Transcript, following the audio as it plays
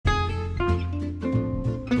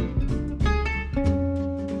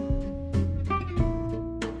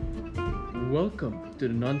Welcome to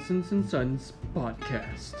the Nonsense and Sons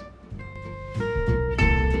podcast.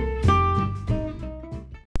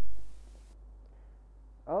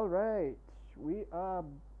 Alright, we are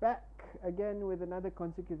back again with another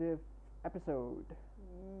consecutive episode.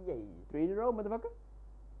 Yay. 3 in a row, motherfucker.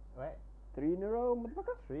 What? 3 in a row,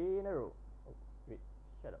 motherfucker. 3 in a row. Oh, wait,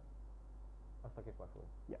 shut up. I was talking to my phone.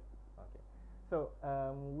 Yeah. Okay. So,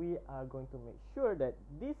 we are going to make sure that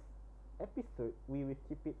this episode, we will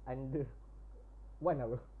keep it under 1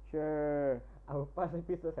 hour. Sure. Our past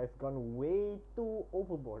episode has gone way too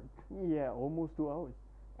overboard. Yeah, almost 2 hours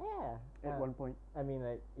Yeah. at one point. I mean,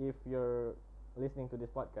 like, if you're listening to this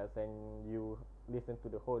podcast and you listen to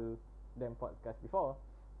the whole damn podcast before,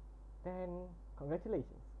 then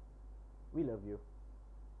congratulations. We love you.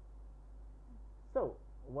 So,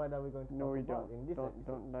 what are we going to No, talk we about don't. in this episode?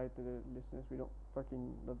 Don't lie to the listeners. We don't fucking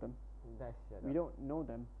love them. That's shut We up. don't know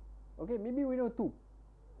them. Okay, maybe we know 2.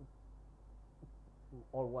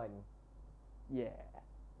 Or 1. Yeah.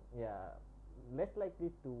 Yeah. Less likely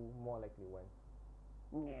to more likely 1.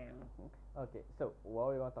 Yeah. Okay, so what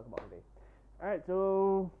are we going to talk about today? Alright,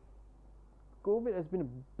 so COVID has been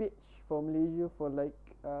a bitch for Malaysia for like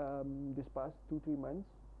this past 2-3 months.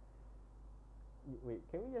 Wait,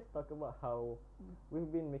 can we just talk about how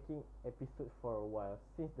we've been making episodes for a while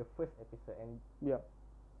since the first episode, and Yeah.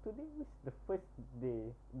 today is the first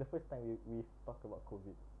day, the first time we talked about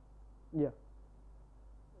COVID. Yeah.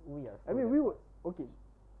 We are. I mean, we were okay.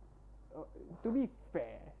 To be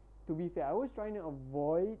fair, I was trying to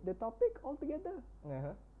avoid the topic altogether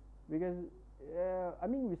Uh-huh. because I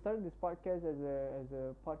mean, we started this podcast as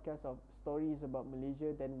a podcast of stories about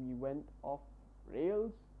Malaysia. Then we went off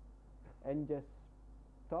rails and just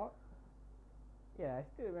talked. Yeah, I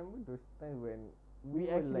still remember those times when We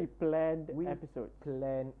were actually like, planned we episodes,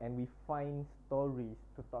 plan and we find stories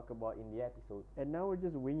to talk about in the episode, and now we're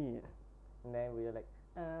just winging it. and then we're like,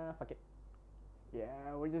 fuck it.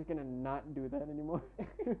 Yeah, we're just gonna not do that anymore.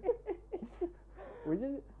 We're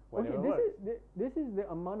just okay. Whatever This is the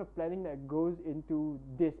amount of planning that goes into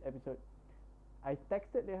this episode. I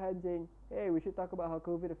texted Rehan saying, "Hey, we should talk about how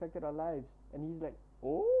COVID affected our lives," and he's like,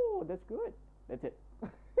 "Oh, that's good." That's it.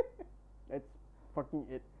 That's fucking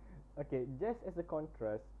it. Okay, just as a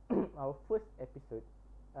contrast, our first episode,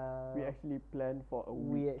 We actually planned for a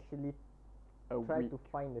we week. actually A tried week. to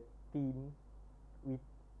find a theme.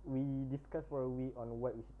 We discussed for a week on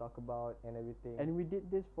what we should talk about and everything. And we did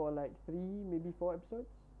this for like 3, maybe 4 episodes,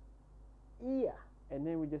 yeah, and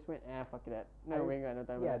then we just went, fuck that. No, we ain't got no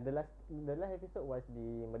time. yeah. for that. The last episode was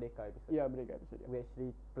the Merdeka episode. Yeah, break episode. Yeah. We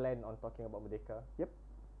actually planned on talking about Merdeka. Yep.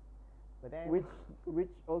 But then, Which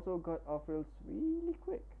also got off rails really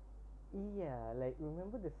quick. yeah, like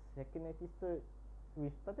remember the second episode, we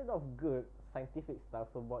started off good scientific stuff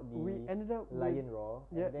about the We ended up lion with, roar,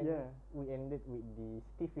 Yeah, and then yeah. we ended with the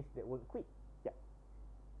stiffies that won't quit. Yeah.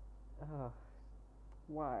 Ah,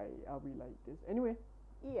 why are we like this? Anyway,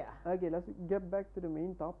 yeah, okay, let's get back to the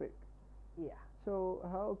main topic. yeah. So,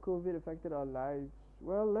 how COVID affected our lives?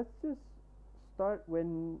 Well, let's just start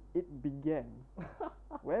when it began.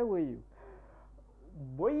 Where were you?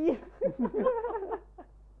 Boy,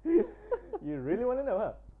 you really want to know,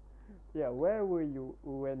 huh? Yeah, where were you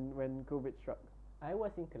when COVID struck? I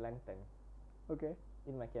was in Kelantan Okay.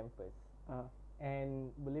 in my campus, Uh,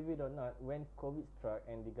 and believe it or not, when COVID struck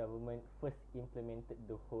and the government first implemented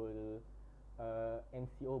the whole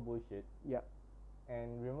MCO bullshit, yeah.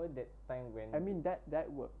 and remember that time when I mean that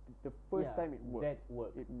worked. The first yeah, time it worked. that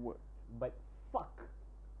worked, It worked. but fuck,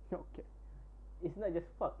 Okay. it's not just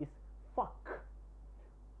fuck, it's fuck.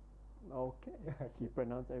 Okay. He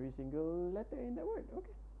pronounced every single letter in that word.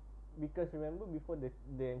 Okay. Because remember before the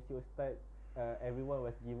MCO start, everyone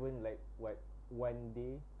was given like what 1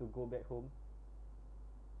 day to go back home.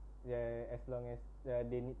 Yeah, as long as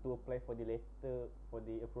they need to apply for the letter, for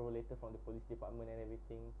the approval letter from the police department and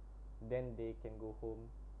everything, then they can go home.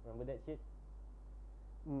 Remember that shit?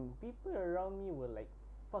 Mm, People around me were like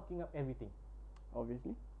fucking up everything.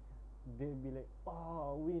 obviously. They'll be like,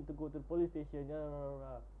 "Oh, we need to go to the police station." Blah, blah,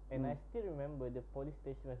 blah. And I still remember the police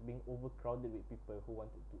station was being overcrowded with people who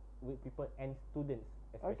wanted to, with people and students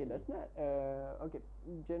especially. Okay, that's not okay.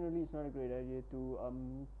 Generally, it's not a great idea to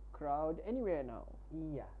crowd anywhere now.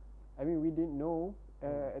 Yeah. I mean, we didn't know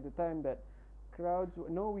at the time that crowds.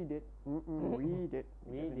 No, we did. We did.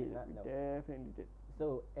 We did Definitely not we know. Definitely did.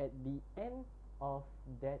 So at the end of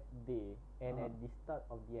that day and Uh-huh. at the start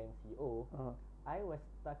of the MCO, I was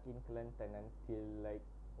stuck in Kelantan until like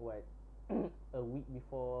what a week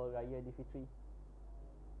before Raya Aidilfitri.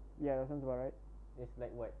 Yeah, that sounds about right. It's like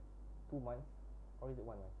what 2 months, or is it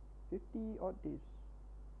 1 month? 50 odd days,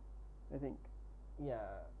 I think.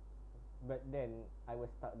 Yeah, But then I was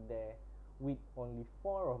stuck there with only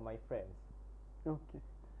 4 of my friends. Okay.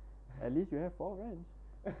 At least you have 4 friends.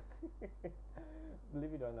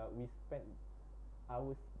 Believe it or not, we spent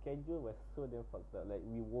our schedule was so damn fucked up. Like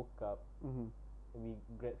we woke up, Mm-hmm. we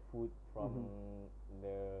grabbed food from Mhm.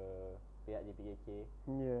 the pihak JPKK.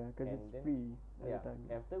 Yeah, because And it's then- free at Yeah. the time.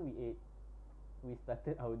 After we ate, we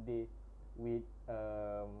started our day with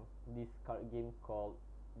this card game called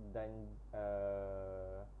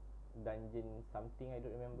Dungeon something, I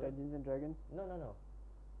don't remember. Dungeons and Dragons. No.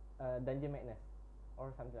 Dungeon Madness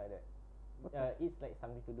or something like that. Okay. It's like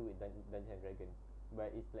something to do with Dungeon and Dragon, but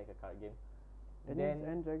it's like a card game. Dungeons Then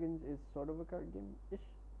and Dragons is sort of a card game-ish.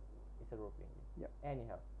 it's a role playing game. Yeah.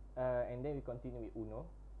 Anyhow, and then we continue with Uno,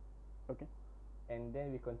 Okay. and then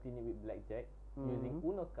we continue with Blackjack using Mhm.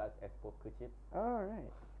 Uno cards as poker chips, All right.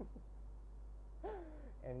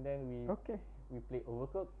 and then we Okay. play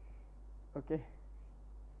Overcooked, Okay.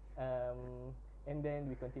 and then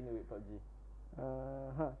we continue with PUBG.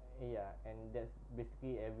 Huh. Yeah, and that's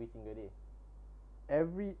basically every single day.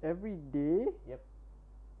 Every day. Yep.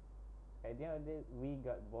 At the end of the day, we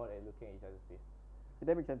got bored at looking at each other's face.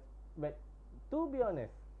 That makes sense. But to be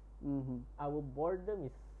honest, Mm-hmm. our boredom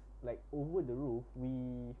is like over the roof.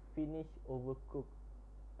 We finished Overcooked,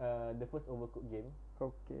 the first Overcooked game.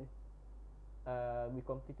 Okay. We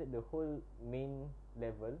completed the whole main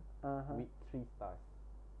level Uh-huh. with 3 stars.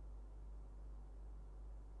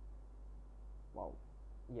 Wow.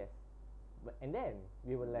 Yes, and then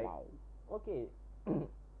we were like, wow. okay,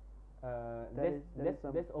 That is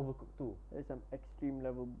some- that's Overcooked 2. There's some extreme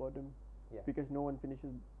level boredom. Yeah. Because no one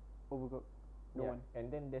finishes Overcooked. No Yeah, one. and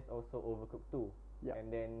then there's also Overcooked 2. Yeah. And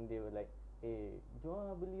then they were like,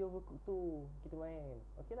 jom beli Overcooked 2, kita main.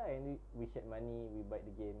 Okay lah, and we shared money, we buy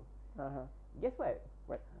the game. Uh-huh. Guess what?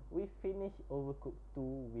 What? We finished Overcooked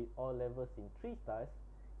 2 with all levels in 3 stars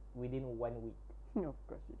within 1 week. Of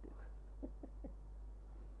course you did.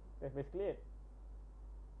 That's basically it.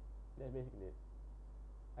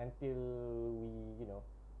 Until we,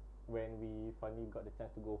 when we finally got the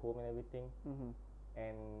chance to go home and everything, Mm-hmm.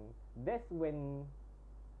 and that's when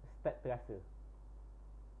start terasa.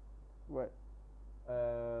 What?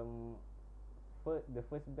 The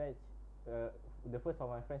first batch, the first of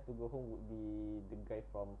my friends to go home would be the guy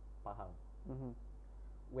from Pahang. Mm-hmm.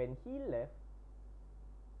 When he left,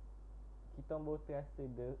 kita orang baru terasa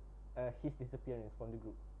his disappearance from the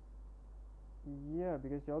group. Yeah,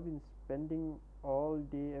 because y'all been spending all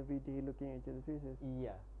day, every day looking at each other's faces.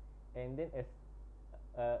 Yeah, and then as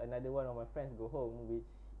another one of my friends go home, which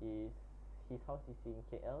is his house is in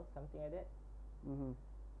KL, something like that. Mm-hmm.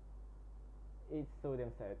 It's so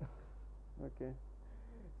damn sad. Okay.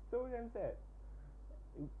 So damn sad.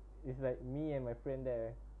 It's like me and my friend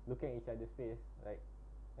there looking at each other's face, like,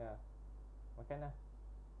 yeah, makan lah.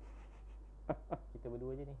 Kita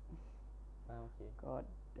berdua je ni. Okay. God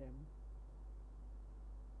damn.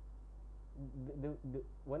 The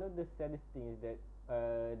one of the saddest thing is that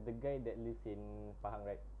the guy that lives in Pahang,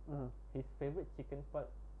 right? Uh-huh. His favorite chicken part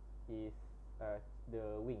is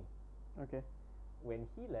the wing. Okay. When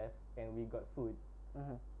he left and we got food,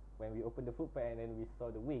 Uh-huh. when we opened the food pack and then we saw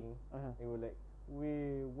the wing, Uh-huh. we were like,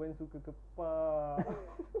 weh, Wan suka kepak.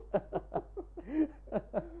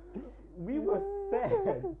 We were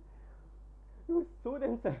sad. It was so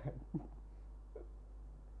damn sad.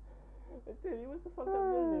 I tell you, it was a fucked up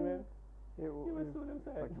journey, man. It It was so damn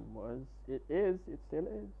sad. fucking was. It is. It still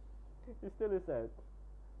is. It still is sad.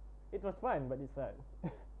 It was fun, but it's sad.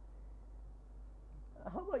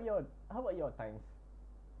 How about your times?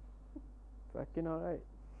 Fucking alright.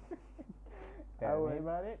 Tell me was-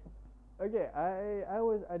 about it. Okay, I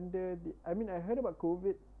was under the. I mean, I heard about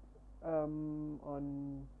COVID, on,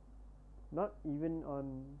 not even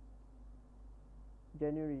on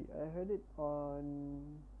January. I heard it on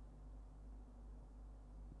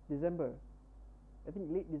December. I think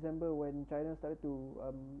late December when China started to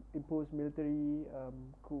impose military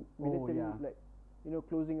coup, military yeah. like,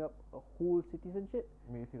 closing up a whole cities and shit.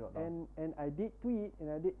 Military lockdown. And I did tweet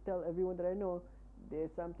and I did tell everyone that I know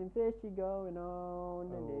there's something fishy going on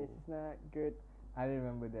and this is not good. I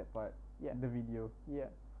remember that part. Yeah. The video.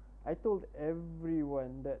 Yeah, I told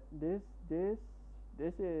everyone that this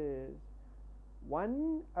is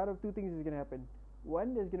one out of two things is gonna happen.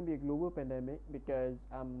 One, there's gonna be a global pandemic because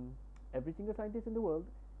every single scientist in the world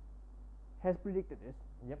has predicted this.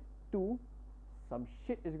 Yep. Two, some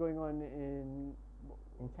shit is going on in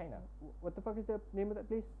In China. what the fuck is the name of that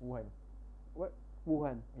place? Wuhan. What?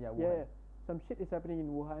 Wuhan. Yeah, Yeah, Wuhan. some shit is happening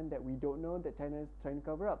in Wuhan that we don't know that China is trying to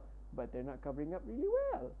cover up, but they're not covering up really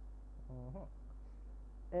well. Mhm.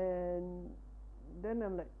 And then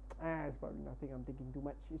I'm like, it's probably nothing. I'm thinking too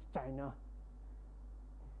much. It's China.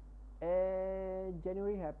 And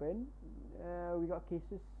January happened. We got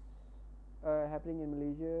cases happening in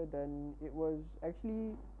Malaysia. Then it was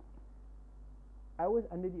actually, I was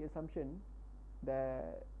under the assumption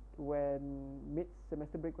that when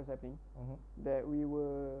mid-semester break was happening, that we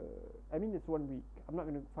were, I mean, it's 1 week. I'm not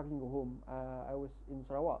gonna fucking go home. I was in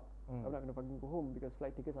Sarawak. I'm not gonna fucking go home because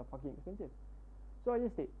flight tickets are fucking expensive. So I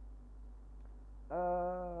just stayed.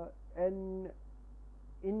 And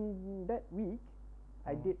in that week,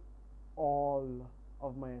 I did all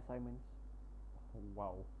of my assignments.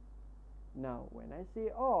 Wow. Now, when I say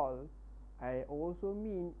all, I also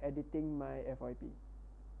mean editing my FYP.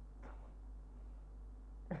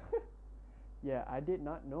 Yeah, I did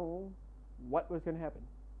not know what was going to happen.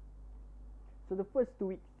 So the first 2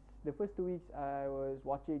 weeks, I was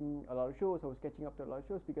watching a lot of shows. I was catching up to a lot of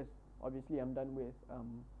shows because obviously I'm done with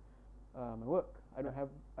my work. I don't have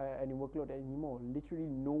any workload anymore. Literally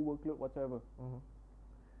no workload whatsoever.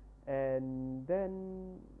 And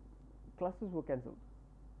then classes were cancelled.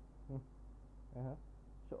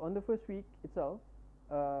 So on the first week itself,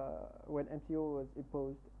 when MCO was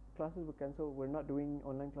imposed, classes were cancelled. We're not doing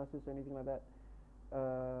online classes or anything like that.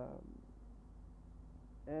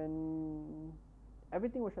 And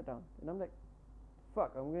everything was shut down. And I'm like,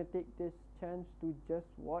 fuck, I'm going to take this chance to just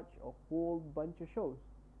watch a whole bunch of shows,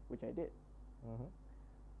 which I did.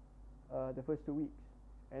 The first 2 weeks.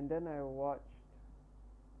 And then I watched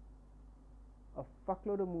a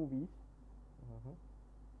fuckload of movies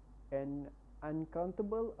and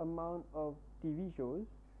uncountable amount of TV shows.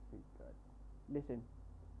 Listen,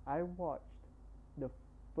 I watched the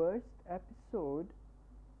first episode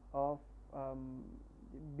of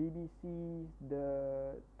BBC's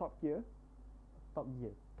the Top Gear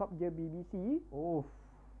BBC. Oh,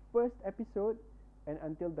 First episode and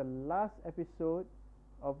until the last episode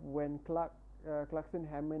of when Clarkson,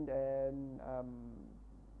 Hammond and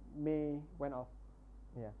May went off.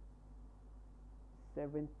 yeah.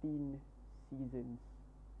 17 seasons.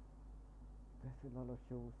 That's a lot of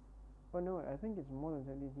shows. Oh no, I think it's more than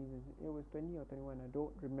 17 seasons. It was 20 or 21, I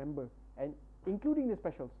don't remember. And including the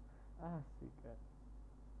specials. Sweet God.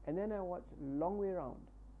 And then I watched Long Way Round.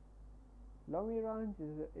 Long Way Round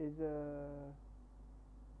is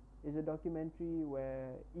a documentary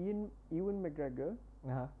where Ewan McGregor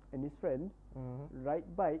and his friend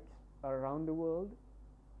ride bikes around the world.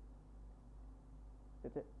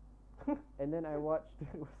 That's it. And then I watched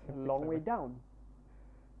Long Way Down,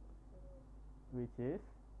 which is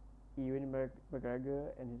Ewan McGregor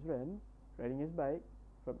and his friend riding his bike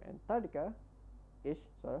from Antarctica-ish,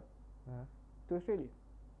 to Australia.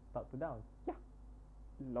 top to down.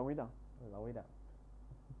 Long Way Down. Long way down.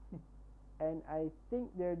 And I think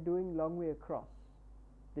they're doing Long Way Across,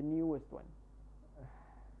 the newest one.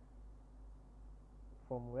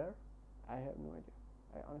 From where? I have no idea.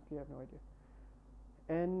 I honestly have no idea.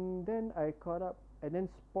 And then I caught up, and then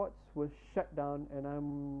sports was shut down, and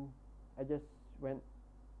I just went,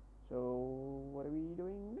 so what are we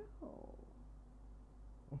doing now?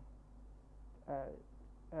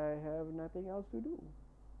 I have nothing else to do.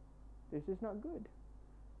 This is not good.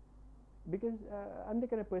 Because I'm the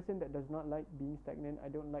kind of person that does not like being stagnant. I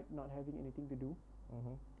don't like not having anything to do.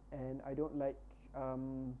 And I don't like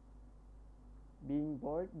being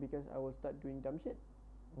bored because I will start doing dumb shit.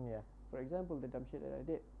 Yeah. For example, the dumb shit that I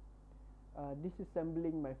did,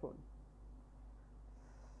 disassembling my phone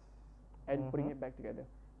and putting it back together,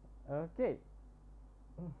 Okay.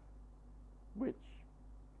 which,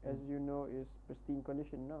 as you know, is pristine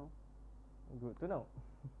condition now. Good to know.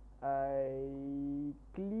 I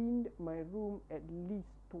cleaned my room at least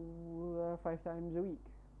 5 times a week.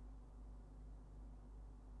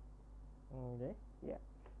 Okay. Yeah,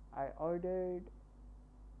 I ordered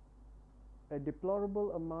a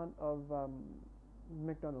deplorable amount of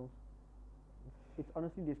McDonald's. It's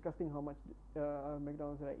honestly disgusting how much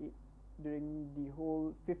McDonald's that I ate during the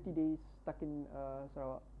whole 50 days stuck in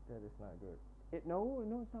Sarawak. That is not good. No,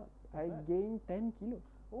 it's not. I not? gained 10 kilos.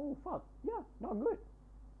 Oh fuck. Yeah, not good.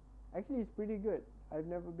 Actually, it's pretty good. I've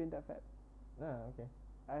never been that fat. Okay.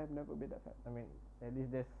 I have never been that fat. I mean, at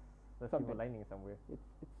least there's a Something. silver lining somewhere. It's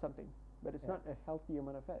something, but it's Yeah. not a healthy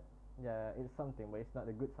amount of fat. Yeah, it's something, but it's not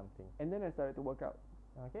a good something. And then I started to work out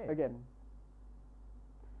Okay. again.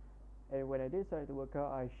 And when I did start to work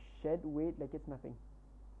out, I shed weight like it's nothing.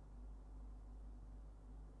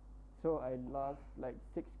 So I lost like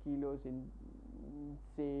 6 kilos in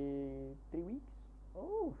say 3 weeks.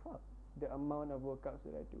 Oh fuck. The amount of workouts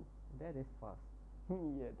that I do. That is fast.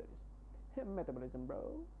 Yeah, that is metabolism,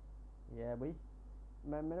 bro. Yeah, boy.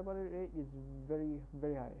 My metabolic rate is very,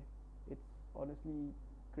 very high. It's honestly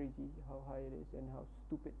crazy how high it is and how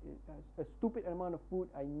stupid a stupid amount of food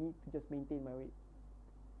I need to just maintain my weight.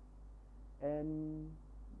 And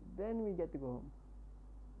then we get to go home.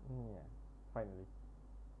 Yeah, finally.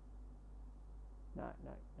 Not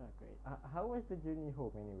great. How was the journey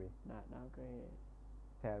home anyway? Not great.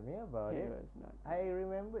 Tell me about It it. was not. I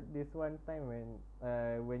remembered this one time when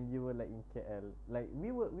you were like in KL, like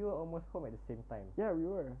we were almost home at the same time, Yeah, we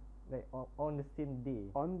were like on the same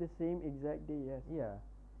day. on the same exact day. Yes. Yeah,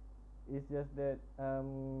 it's just that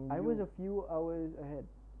I was a few hours ahead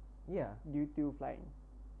yeah due to flying.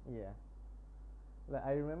 yeah. Like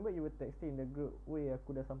I remember you were texting in the group, "Weh,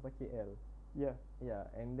 aku dah sampai KL." Yeah. Yeah,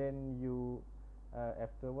 and then you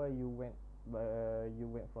after a while you went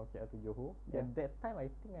from KL to Johor. Yeah. At that time I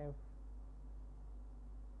think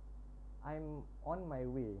I'm on my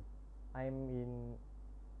way. I'm in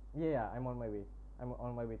yeah, I'm on my way. I'm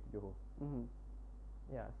on my way to Johor. Mhm.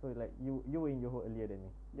 Yeah, so like you were in Johor earlier than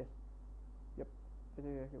me. Yes. Yep. That's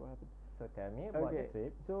exactly what happened. So tell me about the Okay.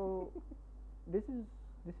 trip. So this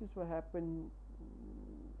is what happened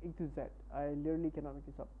A to Z. I literally cannot make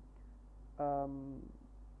this up.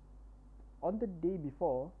 On the day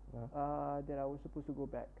before that I was supposed to go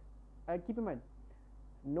back, keep in mind,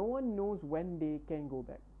 no one knows when they can go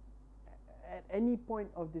back. At any point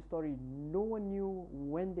of the story, no one knew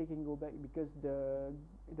when they can go back because the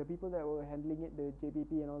people that were handling it, the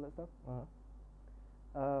JPP and all that stuff,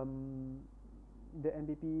 the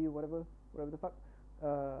MVP, whatever the fuck,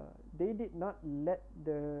 they did not let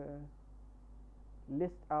the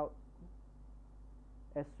list out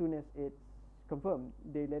as soon as it's confirmed.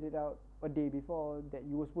 They let it out a day before that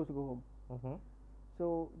you were supposed to go home. Mhm.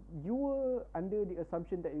 So you were under the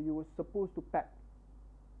assumption that you were supposed to pack.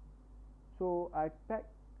 So I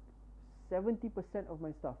packed 70% of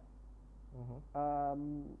my stuff Mhm.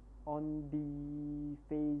 on the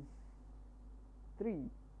phase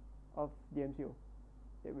 3 of the MCO.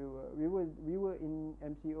 That we were in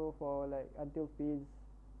MCO for like until phase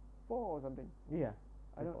 4 or something. Yeah.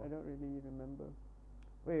 I don't really remember.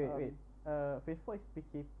 Wait. Phase 4 is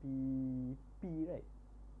PKPP, right?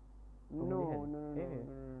 No, Pemulihan.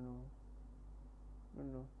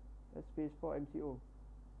 no. That's phase 4 MCO.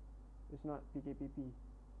 It's not PKPP.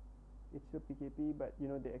 It's still PKP, but you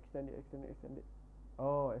know they extend it.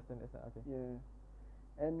 Oh, extend. Okay. Yeah.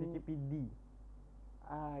 And PKPD.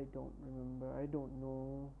 I don't remember. I don't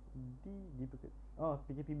know. D betul. Oh,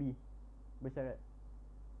 PKPB. Bersyarat.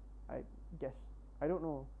 I guess. I don't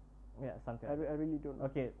know. Yeah, something. I really don't know.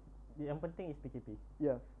 Okay. Yang penting is PKP.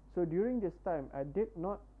 Yeah. So during this time, I did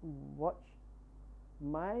not watch.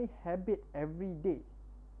 My habit every day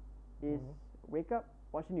is wake up,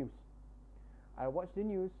 watch the news. I watch the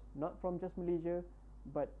news not from just Malaysia,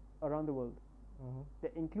 but around the world.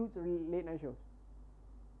 That includes late night shows.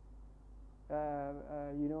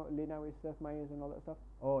 You know, late night with Seth Meyers and all that stuff.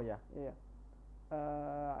 Oh yeah. Yeah.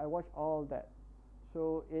 I watch all that.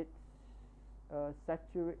 So it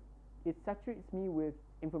saturates me with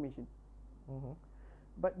information.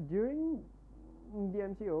 But during the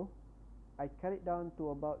MCO, I cut it down to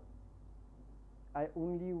about, I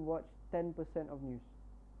only watch 10% of news.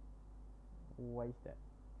 Why is that?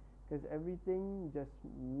 Because everything just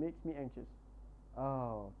makes me anxious.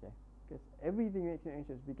 Oh, okay. Because everything makes me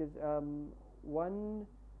anxious. Because one,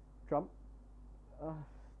 Trump.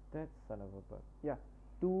 That son of a bug. Yeah.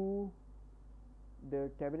 Two,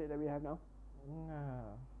 the cabinet that we have now.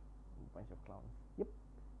 Nah, bunch of clowns. Yep.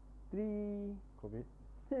 Three, COVID.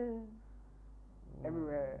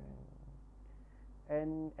 everywhere.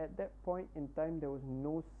 And at that point in time, there was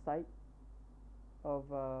no sight of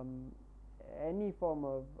any form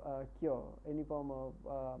of cure, any form of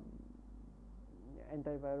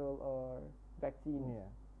antiviral or vaccine. Yeah.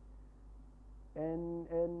 And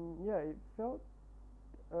yeah, it felt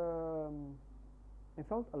a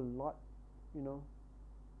lot, you know,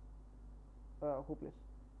 hopeless.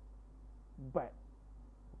 But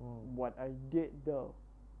what I did though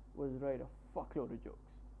was write a fuckload of jokes.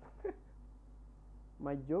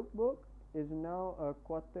 My joke book is now a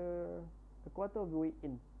quarter of the way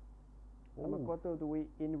in. I'm a quarter of the way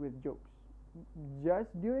in with jokes. Just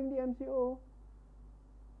during the MCO,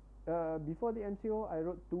 before the MCO, I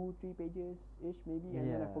wrote 2-3 pages ish maybe, and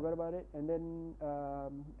then I forgot about it. And then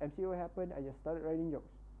MCO happened. I just started writing jokes.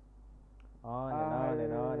 On and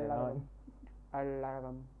on. A lot of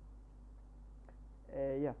them.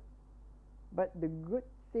 Yeah. But the good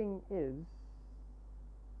thing is,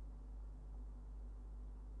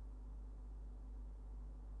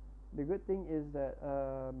 that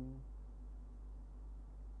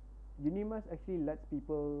Unimas actually lets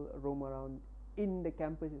people roam around in the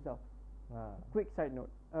campus itself. Quick side note.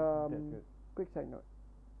 That's good. quick side note.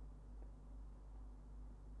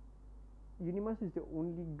 Unimas is the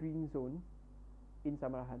only green zone in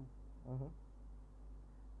Samarahan. Mm-hmm.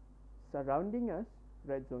 Surrounding us,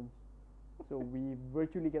 red zones. So we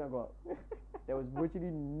virtually cannot go out. There was virtually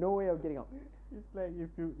no way of getting out. It's like if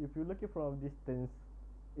you look it from a distance,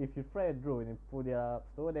 if you fry a drone and put it up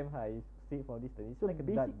so damn high, you see it from a distance. It's So like a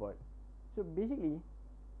basic- dartboard. So basically,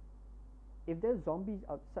 if there's zombies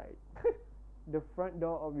outside the front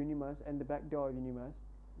door of Unimas and the back door of Unimas,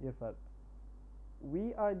 You're fucked.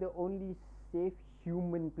 we are the only safe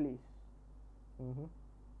human place. Mm-hmm.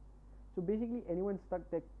 So basically, anyone stuck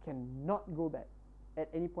there cannot go back at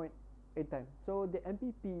any point in time. So the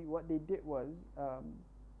MPP, what they did was,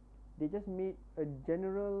 they just made a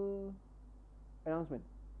general announcement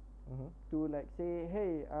Mm-hmm. to like say,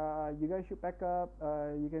 hey, you guys should pack up.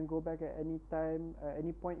 You can go back at any time,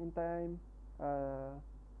 any point in time.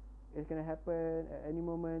 It's gonna happen at any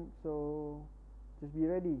moment. So just be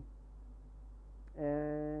ready.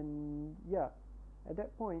 And yeah, at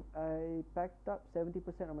that point, I packed up 70%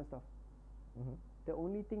 of my stuff. Mm-hmm. The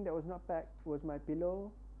only thing that was not packed was my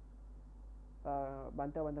pillow,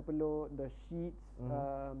 bantal peluk, the sheets,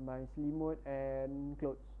 my selimut and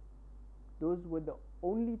clothes. Those were the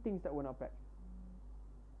only things that were not packed.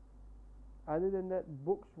 Other than that,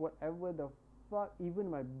 books, whatever the fuck, even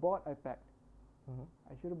my board I packed. Mm-hmm.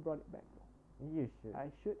 I should have brought it back. You should. I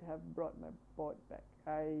should have brought my board back.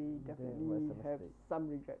 I That definitely was a have mistake. some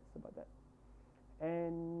regrets about that.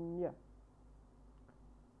 And yeah.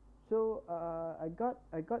 So I got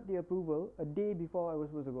the approval a day before I was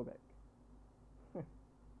supposed to go back.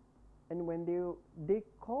 And when they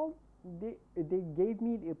gave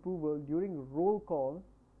me the approval during roll call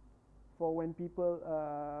for when people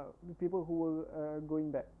who were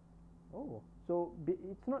going back. Oh. So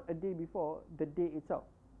it's not a day before, the day itself.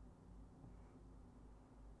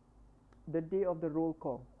 The day of the roll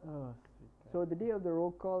call. Oh, sweet. So the day of the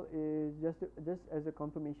roll call is just as a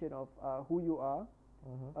confirmation of who you are,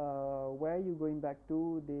 Mm-hmm. where you going back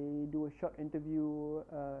to. They do a short interview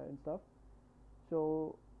and stuff.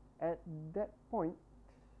 So at that point,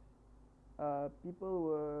 people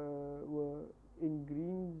were in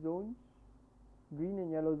green zones. Green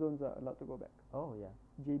and yellow zones are allowed to go back. Oh yeah.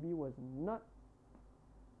 JB was not.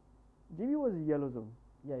 JB was a yellow zone.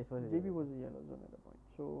 Yeah, it was. JB was a yellow zone at that point.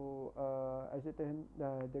 So I said to him,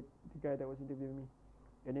 the guy that was interviewing me,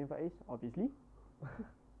 your name Faiz? Obviously.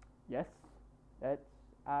 Yes, that's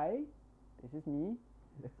I. This is me.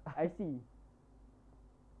 IC.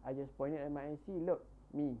 I just pointed at my IC. Look,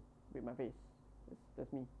 me with my face.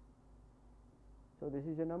 That's me. So this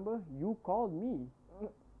is your number. You called me.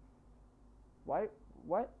 Why?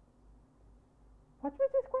 What? What's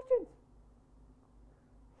with these questions?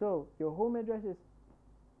 So your home address is.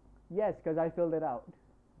 Yes, because I filled it out.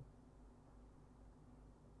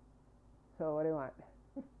 So what do you want?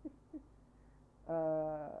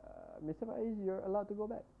 Mr. Faiz, you're allowed to go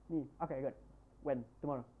back. Me. Okay, good. When?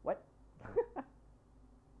 Tomorrow. What?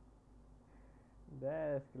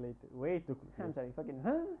 That escalated way too quickly. I'm sorry, fucking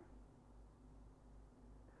huh?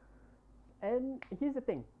 And here's the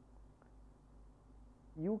thing.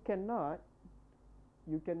 You cannot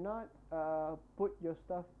put your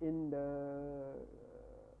stuff in the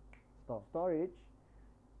storage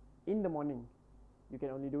in the morning. You can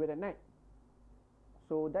only do it at night.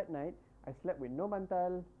 So that night, I slept with no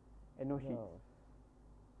bantal and no sheets. No.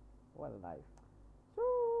 What a life. So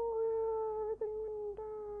everything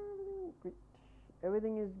went great.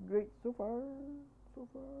 Everything is great so far. So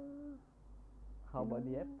far. How about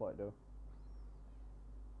the airport though?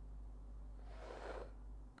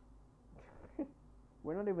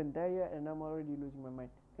 We're not even there yet, and I'm already losing my mind.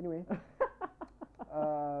 Anyway,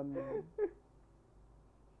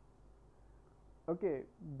 okay.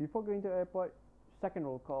 Before going to the airport, second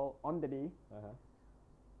roll call on the day. Uh-huh.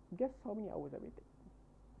 Guess how many hours I waited?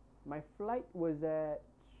 My flight was at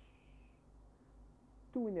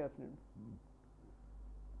 2 in the afternoon.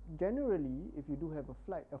 Generally, if you do have a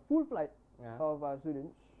full flight Yeah. of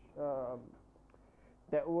students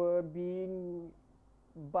that were being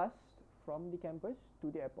bused from the campus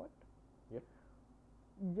to the airport. Yep.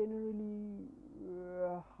 Generally,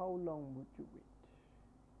 how long would you wait?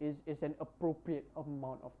 Is an appropriate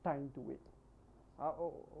amount of time to wait?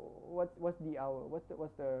 What's the hour? What's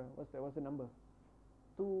the number?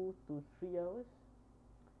 2 to 3 hours.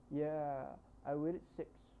 Yeah, I waited 6.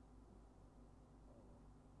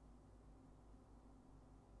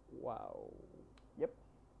 Wow. Yep.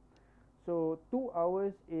 So 2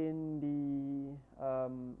 hours in the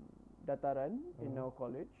Dataran in our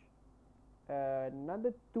college.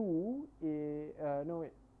 Another 2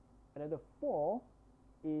 another 4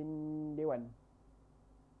 in Dewan.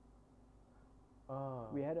 Oh.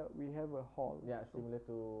 We have a hall. Yeah, So similar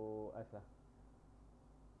to us lah.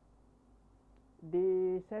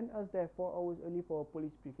 they sent us there 4 hours early for a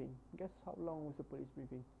police briefing. Guess how long was the police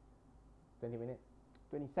briefing? 20 minutes.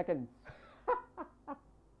 20 seconds.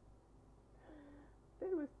 That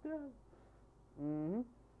was dumb. Mm-hmm.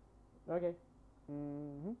 Okay.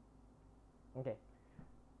 Mm-hmm. Okay.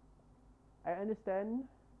 I understand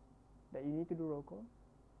that you need to do roll call.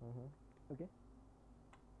 Mm-hmm. Okay.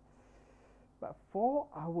 But 4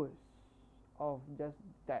 hours of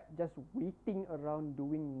just waiting around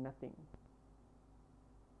doing nothing.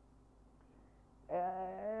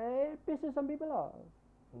 It pisses some people off.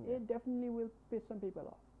 Yeah. It definitely will piss some people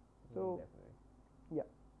off. So, Definitely. yeah.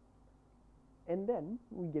 And then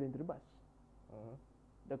we get into the bus. Mm-hmm.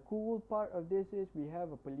 The cool part of this is we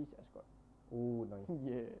have a police escort. Ooh, nice.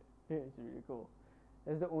 Yeah, it's really cool.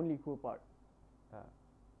 That's the only cool part.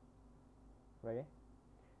 Okay.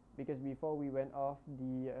 Because before we went off,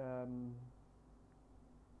 the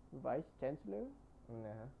vice chancellor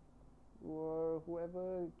or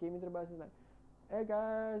whoever came into the bus is like, "Hey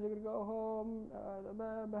guys, you're gonna go home.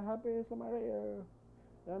 Happy Selamat Raya."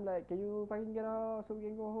 And I'm like, "Can you fucking get out so we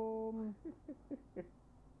can go home?"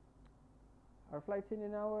 Our flight's in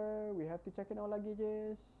an hour. We have to check in our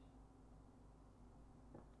luggages.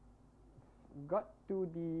 Got to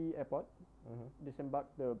the airport, Mm-hmm.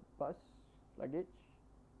 disembarked the bus luggage,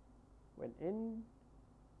 went in,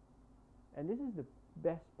 and this is the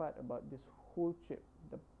best part about this whole trip.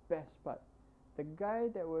 The best part. The guy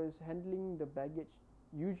that was handling the baggage,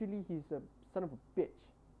 usually he's a son of a bitch.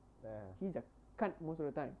 He's a cunt most of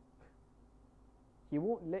the time. He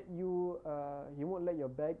won't let you. He won't let your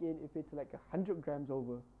bag in if it's like 100 grams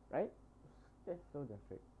over, right? That's so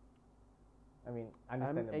different. I mean, I'm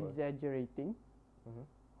understandable. exaggerating, Mm-hmm.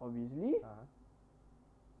 obviously.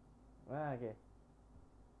 Okay.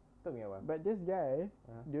 Took me a while. But this guy,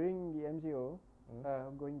 Uh-huh. during the MCO, Mm.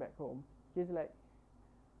 going back home, he's like,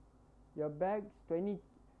 your bag's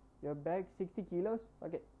 60 kilos,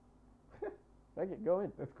 fuck it. Fuck it, go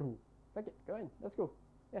in. That's cool. Fuck it, go in, let's go.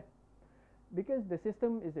 Yeah. Because the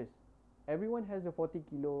system is this. Everyone has a 40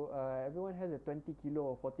 kilo, everyone has a 20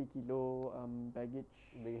 kilo or 40 kilo baggage.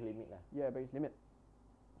 Biggest limit lah. Yeah, baggage limit.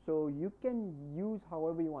 So you can use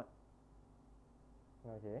however you want.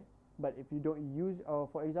 Okay. But if you don't use,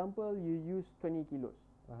 for example, you use 20 kilos.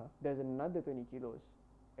 Uh-huh. There's another 20 kilos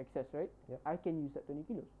excess, right? Yep. I can use that 20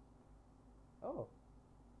 kilos. Oh.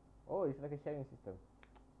 Oh, it's like a sharing system.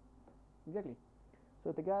 Exactly.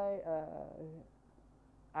 So the guy,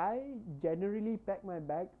 I generally pack my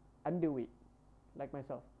bag underweight, like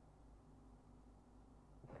myself.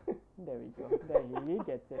 There we go. There he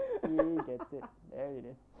gets it. He gets it. There it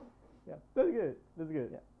is. Yeah. That's good. That's good.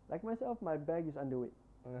 Yeah. Like myself, my bag is underweight.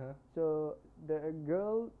 Uh-huh. So the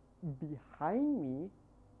girl behind me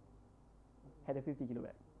had a 50 kilo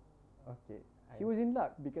bag. Okay. She was in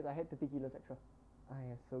luck because I had 30 kilos extra. I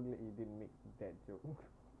am so glad you didn't make that joke.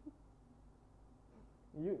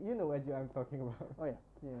 You know what joke I'm talking about. Oh yeah.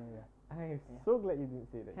 Yeah. I am Yeah. so glad you didn't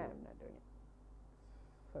say that I'm joke. not doing it.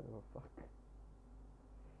 Son of a fuck.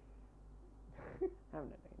 I'm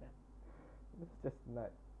not doing that. Let's just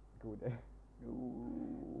not go there.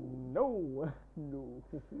 No. No.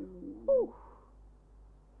 Whew.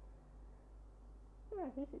 Yeah,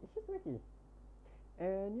 she's lucky.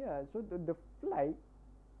 And yeah, so the flight,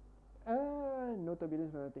 no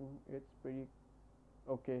turbulence or nothing. It's pretty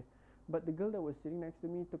okay. But the girl that was sitting next to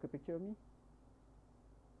me took a picture of me.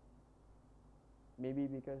 Maybe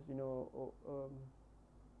because we're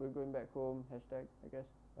going back home. Hashtag, I guess.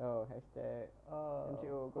 Oh, hashtag.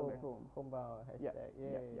 MCO, go back home. Homebound. Yeah, Hashtag.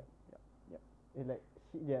 yeah. It's like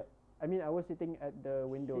yeah. I mean, I was sitting at the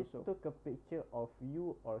window, She so. took a picture of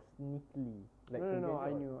you or sneakily. Like No, together I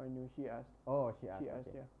or- knew. She asked. Oh, she asked. She asked,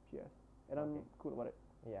 okay. yeah. She asked. And I'm Okay. cool about it.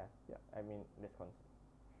 Yeah. Yeah. I mean, that's consent.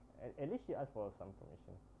 At least she asked for some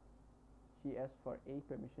permission. She asked for a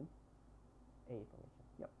permission A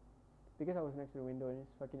permission. because I was next to the window and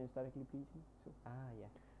it's fucking aesthetically pleasing. So, Ah, yeah.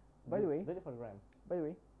 By the way- do it for the gram. by the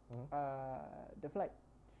way, Mhm. the flight,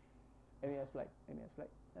 MES flight,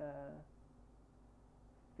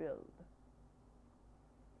 filled.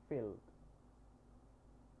 Filled.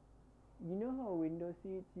 You know how window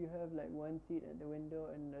seats you have like one seat at the window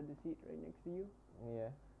and another seat right next to you?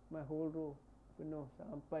 Yeah. My whole row penuh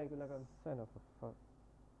sampai ke belakang. Son of a fuck.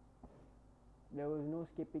 There was no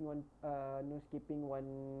skipping one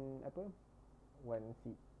apa? One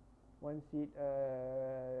seat. One seat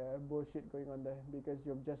bullshit going on there because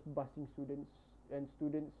you're just busing students and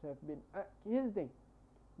students have been here's the thing.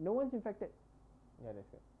 No one's infected Yeah, that's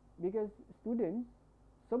good. because students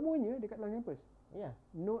Semuanya dekat dalam campus. Yeah.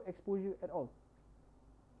 No exposure at all.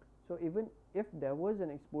 So even if there was an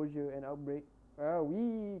exposure and outbreak,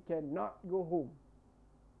 we cannot go home.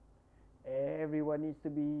 Everyone needs to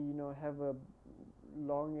be, have a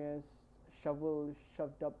long ass shovel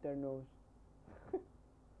shoved up their nose.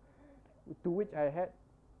 To which I had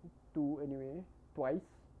to anyway, twice.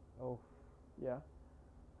 Oh. Yeah.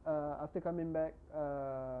 After coming back,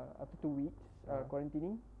 after 2 weeks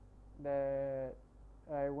quarantining, that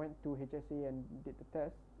I went to HSA and did the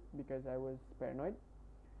test because I was paranoid.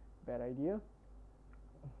 Bad idea.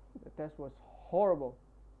 The test was horrible.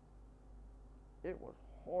 It was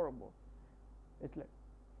horrible. It's like,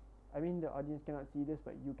 I mean, the audience cannot see this,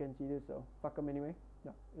 but you can see this, so fuck them anyway.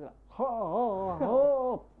 No, it's like,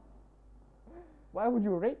 why would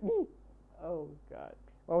you rape me? Oh God.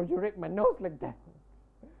 Why would you rape my nose like that?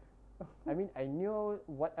 I mean, I knew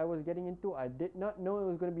what I was getting into. I did not know it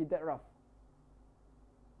was going to be that rough.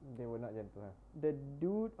 They were not gentle, huh? The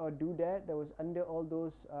dude or dudette that was under all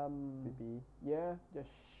those PPE. yeah, just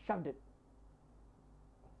shoved it.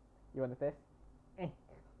 You want to test?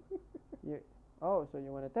 Oh, so you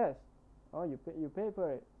want to test? Oh, you pay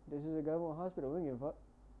for it. This is a government hospital. We don't give a fuck.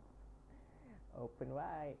 Open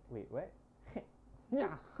wide. Wait, what?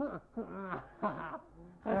 Yeah. Son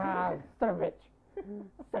of a bitch.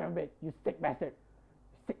 Son of a bitch. You sick bastard.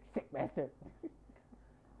 Sick bastard.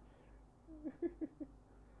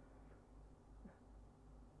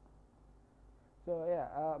 So yeah,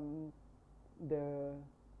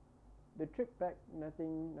 the trip back,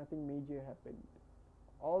 nothing major happened.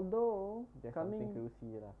 Although Just coming, something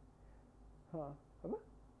cruisy lah. apa?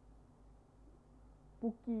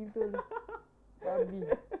 Puki betul. Babi.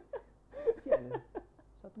 Sial.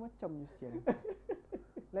 Satu macam je sial.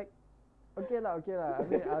 Like, okay lah. I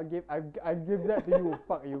mean, I'll give that to you.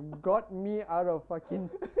 Fuck, you got me out of fucking.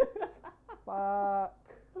 Fuck.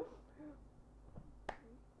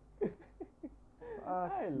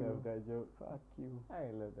 I love that joke. Fuck you.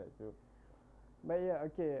 I love that joke. But yeah,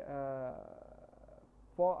 okay.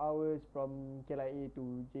 4 hours from KLIA to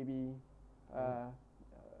JB.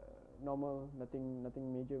 Normal, nothing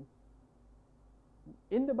major.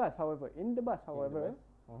 In the bus, however,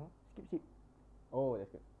 skip seat. Oh,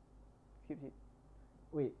 that's good. Skip seat.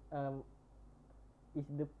 Wait, is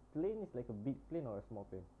the plane like a big plane or a small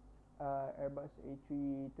plane? Airbus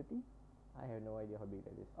A330. I have no idea how big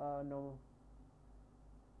that is. Normal.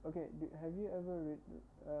 Okay, have you ever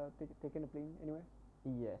taken a plane anywhere?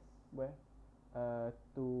 Yes. Where?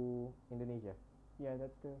 To Indonesia. Yeah,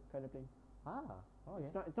 that's the kind of plane. Ah, oh yeah.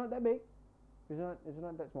 It's not that big. It's not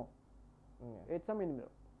that small. Yeah. It's somewhere in the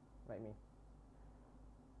middle. Like me.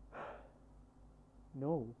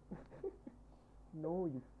 No. No,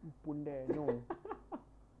 you punde. No.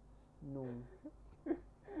 No.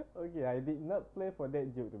 Okay, I did not play for that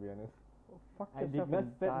joke, to be honest. Oh, fuck I did yourself not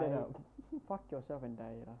and set die. that up. Fuck yourself and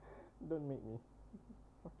die lah. Don't make me.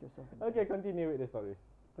 Fuck yourself and Okay, die. continue with the story.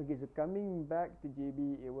 Okay, so coming back to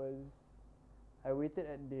JB, I waited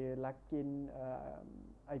at the Lakin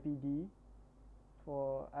IPD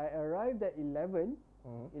I arrived at 11,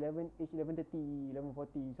 Mm-hmm. 11:30,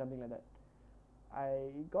 11:40, something like that. I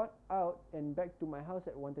got out and back to my house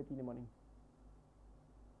at 1:30 in the morning.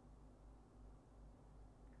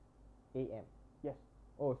 AM. Yes.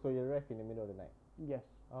 Oh, so you arrived in the middle of the night. Yes.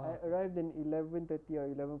 Oh. I arrived in 11:30 or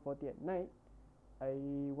 11:40 at night.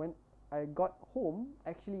 I got home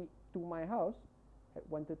actually to my house at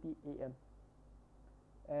 1:30 a.m.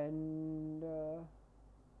 And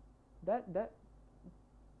that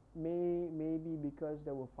may be because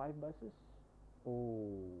there were 5 buses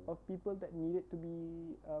Oh. of people that needed to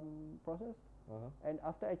be processed. Uh-huh. And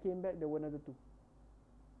after I came back, there were another 2.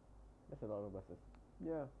 That's a lot of buses.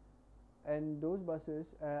 Yeah. And those buses,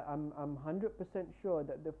 I'm 100% sure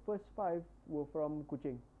that the first 5 were from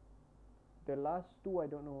Kuching. The last 2 I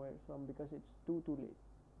don't know where it's from because it's too late.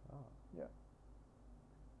 Oh. Yeah.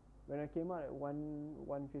 When I came out at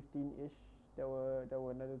 1:15 ish, there were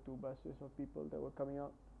another 2 buses of people that were coming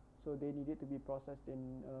out, so they needed to be processed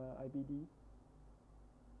in IBD.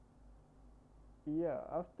 Yeah.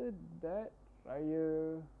 After that,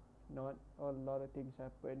 not a lot of things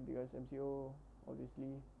happened because MCO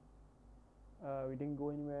obviously. We didn't go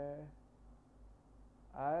anywhere.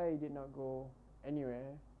 I did not go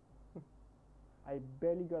anywhere. I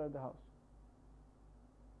barely got out of the house.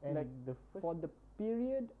 And Like, the first For the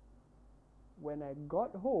period when I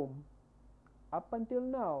got home, up until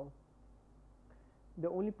now, the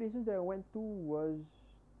only places that I went to was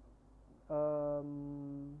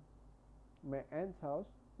my aunt's house,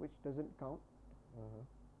 which doesn't count.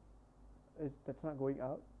 uh-huh. That's not going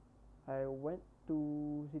out. I went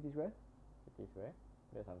to City Square. It is where?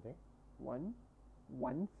 That's something. Once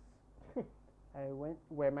I went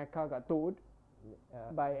where my car got towed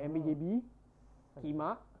by oh, MBJB,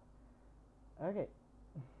 Kima. Okay.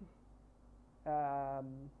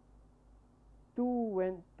 Two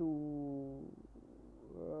went to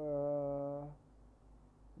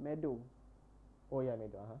Meadow Oh yeah,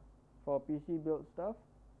 Medo. for PC build stuff,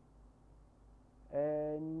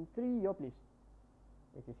 and 3 your place.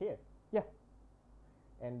 Which is here. Yeah.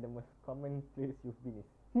 And the most common place you've been is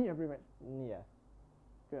Yeah, pretty much. yeah.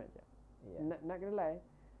 Pretty much, yeah. Yeah. Not gonna lie,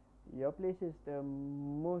 your place is the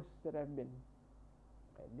most that I've been.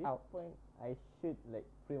 At this Out. point, I should like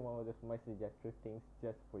print one of those my suggested things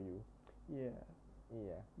just for you. Yeah,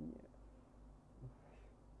 Yeah. yeah.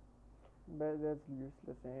 But that's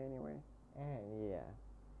useless anyway. And yeah.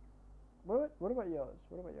 What about yours?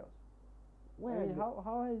 What about yours? Well, I mean,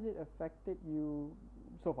 how has it affected you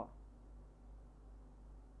so far?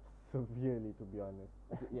 severely, to be honest.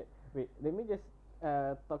 Okay, yeah. Wait. Let me just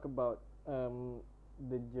talk about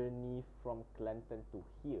the journey from Kelantan to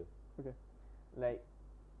here. Okay. Like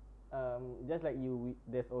just like you,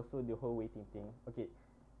 there's also the whole waiting thing. Okay.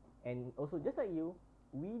 And also just like you,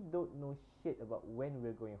 we don't know shit about when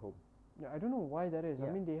we're going home. Yeah, I don't know why that is. I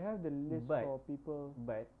Yeah. mean, they have the list But- for people.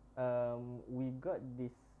 But we got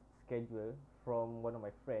this schedule from one of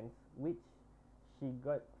my friends, which she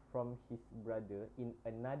got from his brother in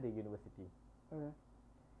another university. Okay.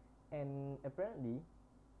 And apparently,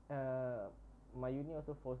 my uni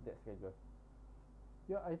also follows that schedule.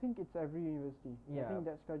 Yeah, I think it's every university. I Yeah. think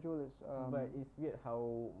that schedule is. But it's weird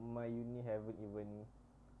how my uni haven't even.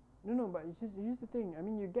 No, but here's the thing. I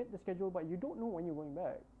mean, you get the schedule, but you don't know when you're going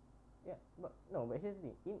back. Yeah, but no, but here's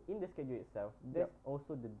the thing. In the schedule itself, there's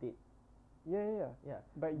also the date. Yeah. Yeah.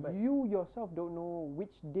 But you yourself don't know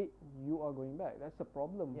which date you are going back. That's the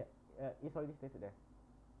problem. Yeah. It's already stated there.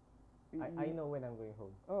 Y- I you- know when I'm going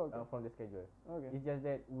home. Oh, okay. From the schedule. Okay. It's just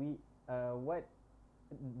that what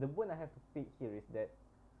the bone I have to pick here is that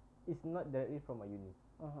it's not directly from my uni.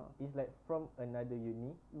 It's like from another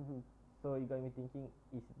uni. Mhm. So it got me thinking: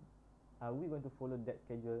 are we going to follow that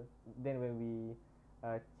schedule? Then when we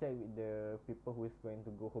check with the people who is going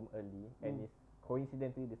to go home early and it's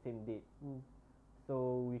coincidentally the same date, Mm.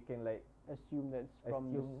 so we can like Assume that's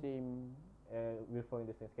from the Assume- same. we're following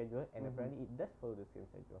the same schedule, and Mhm. apparently it does follow the same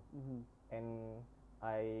schedule. Mhm. And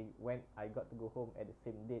I got to go home at the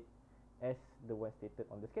same date as the one stated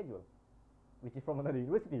on the schedule, which is from another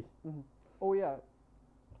university. Mhm. Oh yeah.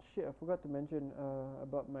 Shit, I forgot to mention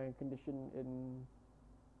about my condition in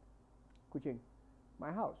Kuching.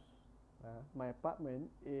 My house, my apartment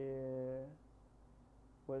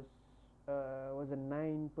was a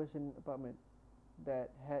 9-person apartment that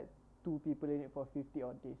had 2 people in it for 50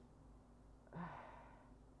 odd days.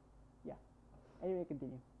 Yeah. Anyway,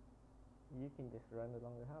 continue. You can just run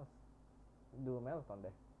along the house, do a marathon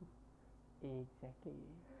there. Exactly.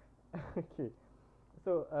 Okay,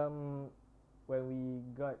 so when we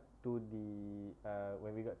got to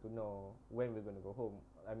know when we're gonna go home,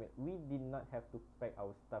 I mean, we did not have to pack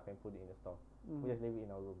our stuff and put it in the store. Mm. We just leave it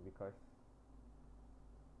in our room because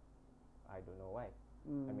I don't know why.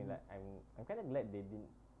 I mean, like I'm kind of glad they didn't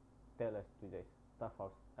tell us to just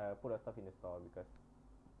put our stuff in the store because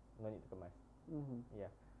no need to kemas. Mhm. Yeah.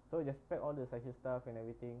 So just pack all the essential stuff and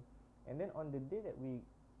everything, and then on the day that we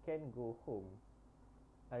can go home,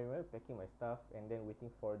 I remember packing my stuff and then waiting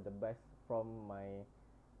for the bus from my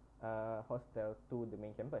hostel to the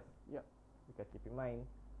main campus. Yep. Because keep in mind,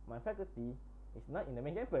 my faculty is not in the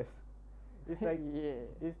main campus. It's like yeah.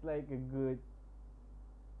 it's like a good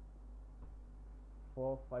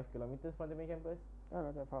 4-5 kilometers from the main campus. Oh,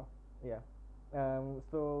 not that far. Yeah.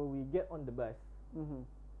 So we get on the bus. Mhm.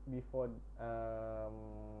 Before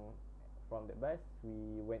from the bus,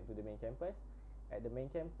 we went to the main campus. At the main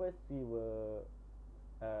campus,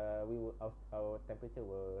 our temperature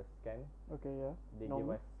was scanned. Okay, yeah. They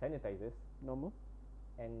Normal. gave us sanitizers Normal.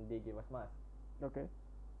 and they gave us masks. Okay.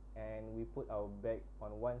 And we put our bag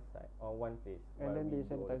on one place. And while then we they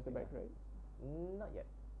do all sanitize the thing bags, lah. right? Not yet.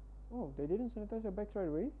 Oh, they didn't sanitize your bags right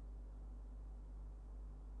away?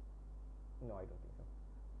 No, I don't think so.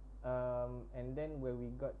 And then when we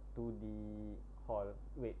got to the hall,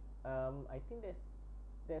 I think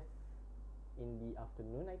that's in the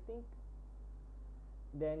afternoon, I think.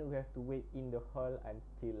 Then we have to wait in the hall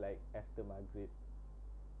until like after Maghrib.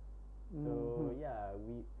 So Mhm. yeah,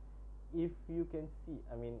 if you can see,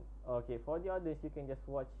 I mean, okay, for the others, you can just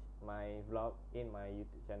watch my vlog in my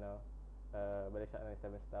YouTube channel, Balai Shak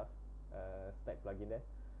 97 stuff, stack plug in there.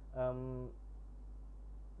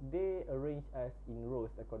 They arrange us in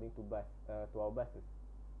rows according to to our buses,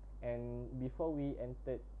 and before we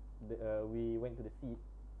entered we went to the seat.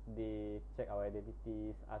 They check our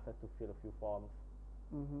identities, asked us to fill a few forms,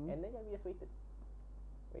 Mm-hmm. and then we just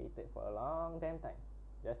waited for a long damn time,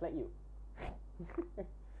 just like you.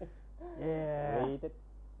 Yeah. Waited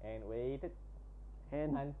and waited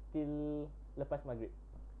And until lepas maghrib,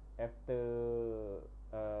 after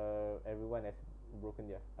everyone has broken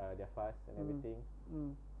their fast and Mm. everything,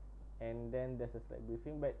 mm, and then there's a slight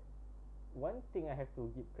briefing. But one thing I have to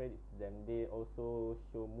give credit to them, they also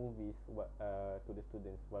show movies to the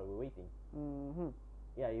students while we're waiting. mm-hmm.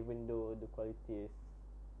 Yeah, even though the quality is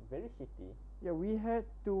very shitty. Yeah, we had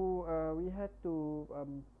to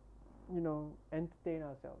entertain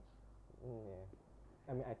ourselves. Yeah.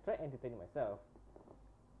 I mean, I tried entertaining myself.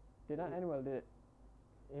 Did not end well, did it?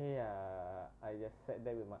 Yeah, I just sat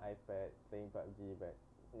there with my iPad playing PUBG, but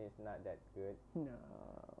it's not that good. No.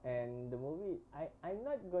 And the movie, I'm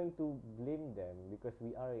not going to blame them because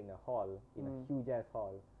we are in a hall, in a Mm. huge ass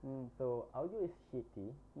hall. Mm. So audio is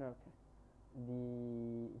shitty. Okay.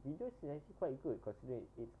 The video is actually quite good considering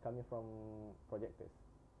it's coming from projectors.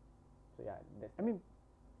 So yeah, that's I mean,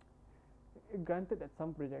 granted that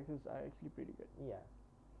some projectors are actually pretty good. yeah.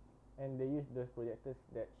 And they use those projectors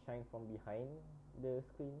that shine from behind the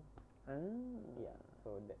screen. Ah. Yeah,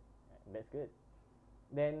 so that's good.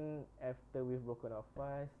 Then after we've broken our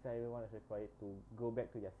fast, everyone is required to go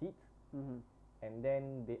back to their seats, Mm-hmm. and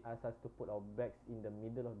then they asked us to put our bags in the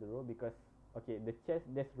middle of the row because okay, the chairs,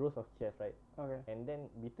 there's rows of chairs, right? Okay. And then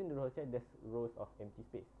between the rows of chairs, there's rows of empty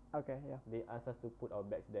space. Okay. Yeah. They asked us to put our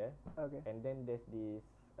bags there, Okay. and then there's this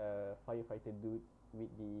firefighter dude with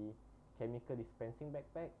the chemical dispensing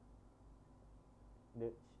backpack.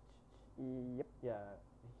 The Yep. yeah,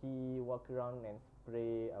 he walk around and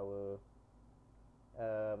spray our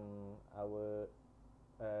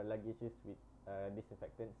luggages with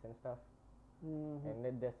disinfectants and stuff. Mm-hmm. And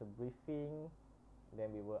then there's a briefing.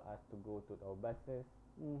 Then we were asked to go to our buses.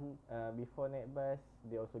 Mm-hmm. Before naik bus,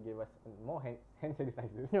 they also gave us more hand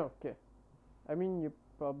sanitizers. Okay. I mean, you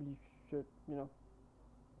probably should,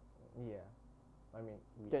 Yeah, I mean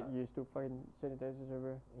we get are- used to find sanitizers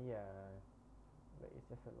everywhere. Yeah, but it's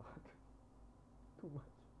just a lot. Too much.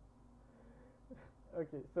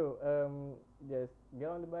 Okay, so just get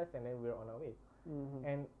on the bus and then we're on our way. Mm-hmm.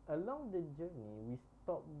 And along the journey, we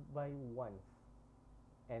stopped by once.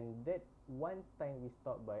 And that one time we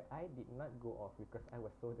stopped by, I did not go off because I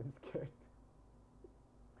was so damn scared.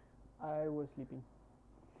 I was sleeping.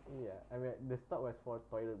 Yeah, I mean the stop was for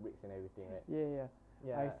toilet breaks and everything, right? Yeah.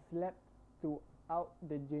 Yeah. I slept throughout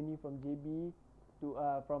the journey from JB to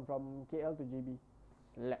from KL to JB.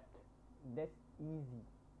 Slept. That's easy.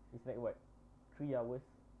 It's like what? 3 hours?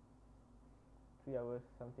 3 hours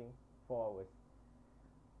something? 4 hours.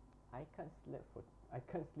 I can't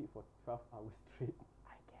sleep for 12 hours straight.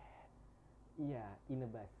 I can. Yeah, in a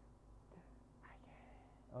bus. I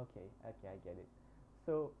can. Okay, I get it.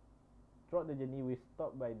 So throughout the journey we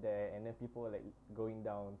stopped by there and then people were like going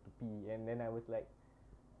down to pee and then I was like,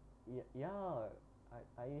 yeah,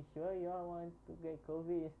 are you sure y'all want to get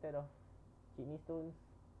COVID instead of kidney stones?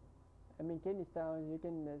 I mean, kidney stones, you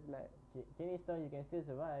can just like. Kidney stone, you can still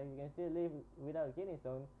survive. You can still live without a kidney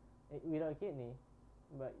stone, without a kidney,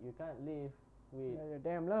 but you can't live with Your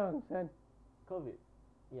damn lungs, son. COVID.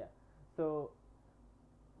 Yeah. So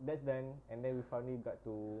that's done, and then we finally got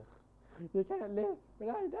to. You can't live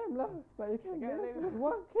without your damn lungs, but you can You can't live live. with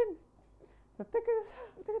one kidney. So take it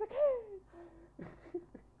okay.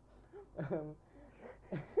 um,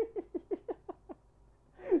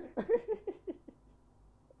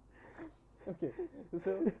 okay.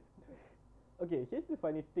 So okay, here's the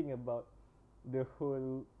funny thing about the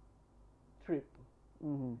whole trip.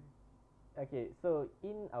 Mm-hmm. Okay, so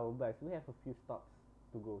in our bus we have a few stops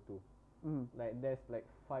to go to. Mm-hmm. Like there's like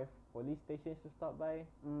 5 police stations to stop by,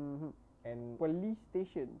 Mm-hmm. and Police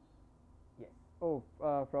stations. yes, Oh,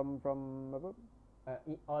 from apa?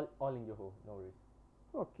 all in Johor, no worries.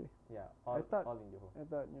 Okay. Yeah, I thought- all in Johor. I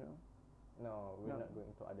thought No, we're No. not going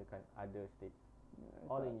to other states. I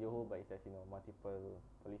All thought- in Johor, but it's actually multiple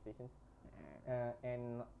police stations.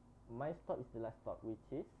 And my stop is the last stop, which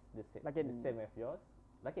is the Lakin. same as yours.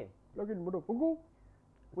 Lakin. Login motherfucker.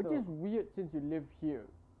 Which So- is weird since you live here.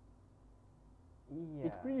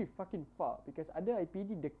 Yeah. It's pretty fucking far because ada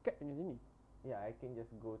IPD dekat dengan sini. Yeah, I can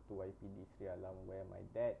just go to YPD Sri Alam where my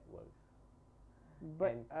dad works.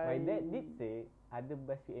 But And my dad did say ada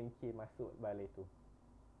bus UMK masuk balai tu.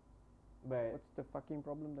 But What's the fucking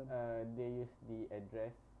problem then? they use the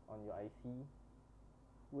address on your IC.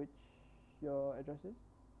 Which your address is?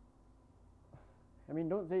 I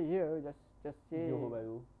mean, don't say here. Just say. Johor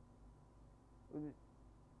Bahru.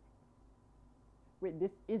 Wait,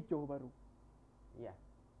 this is Johor Bahru. Yeah.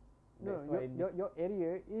 No, That's why your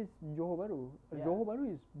area is Johor Bahru. Yeah. Johor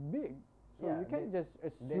Bahru is big, so Yeah, you can't just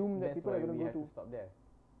assume that that's people are why going we to have go to stop there.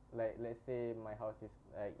 Like let's say my house is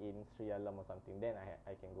like in Sri Alam or something, then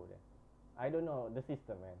I can go there. I don't know the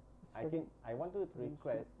system, man. I wanted to fucking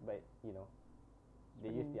request, but you know, they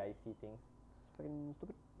use the fucking- IC things. fucking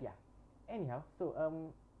stupid. Yeah. Anyhow, so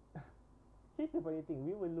here's the funny thing.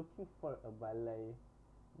 We were looking for a balai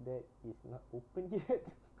that is not open yet.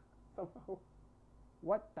 Somehow.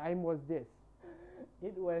 What time was this?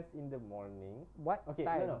 It was in the morning. What Okay,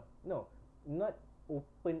 time? no, not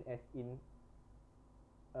open as in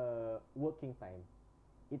working time.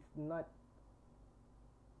 It's not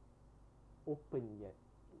open yet.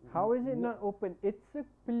 How is it No, not open? It's a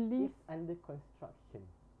police. It's under construction.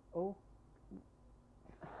 Oh.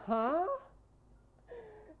 Huh?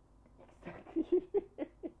 Exactly.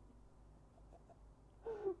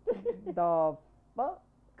 The fuck?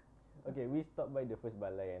 Okay, we stopped by the first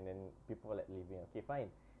balai and then people were like leaving. Okay, fine.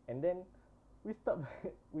 And then we stopped.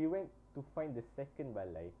 We went to find the second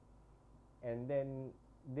balai, and then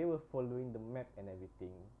they were following the map and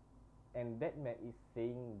everything, and that map is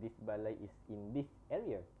saying this balai is in this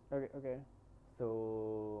area. Okay.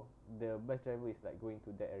 So the bus driver is like going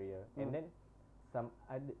to that area, and then some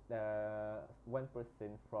other one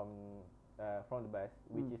person from the bus,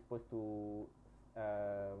 which is supposed to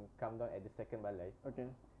come down at the second balai, Okay.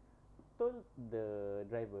 told the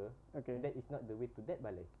driver Okay. that is not the way to that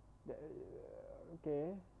balai,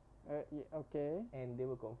 Okay. Yeah, okay. and they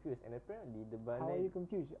were confused. And apparently the balai How are you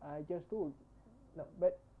confused? I just told. No.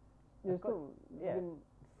 But you Of course, still. yeah. even-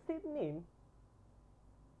 same name.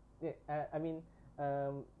 Yeah, I mean,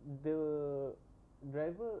 the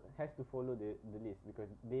driver has to follow the list because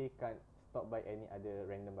they can't stop by any other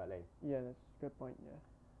random balai. Yeah, that's a good point. Yeah.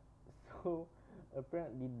 So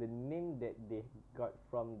apparently the name that they got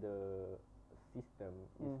from the system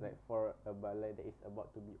is like for a balai that is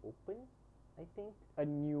about to be open, I think. A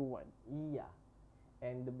new one. Yeah.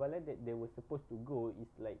 And the balai that they were supposed to go is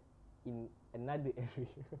like in another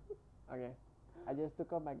area. Okay. I just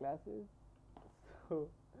took off my glasses. So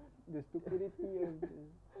The stupidity of this.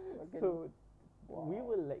 fucking- so we Wow.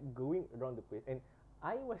 were like going around the place, and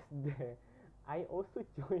I was there. I also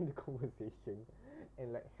joined the conversation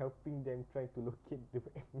and like helping them trying to locate the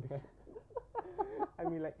map. I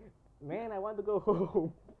mean, like, man, I want to go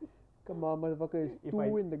home. Come on, motherfucker! It's If two I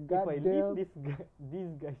in the if I leave goddamn.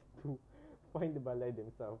 these guys to find the balai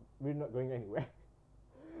themselves, we're not going anywhere.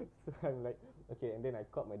 So I'm like, okay, and then I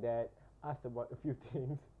called my dad, asked about a few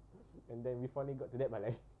things, and then we finally got to that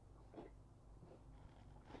balai.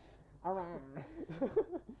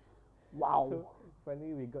 Wow. So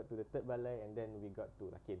finally we got to the third balai, and then we got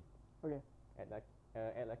to Lakin. Okay. At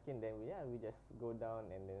Lakin, then we just go down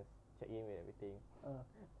and then check in with everything. Uh,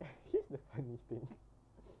 Here's the funny thing.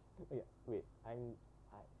 Oh yeah, wait.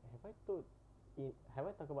 Have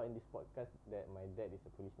I talked about in this podcast that my dad is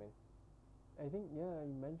a policeman? I think yeah,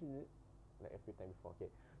 you mentioned it. Like a few times before. Okay,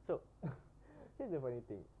 so here's the funny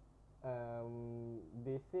thing.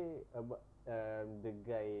 They say about the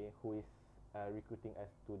guy who is recruiting us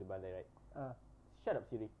to the balai, right? Shut up,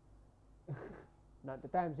 Siri. Not the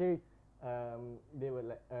time, Siri. They were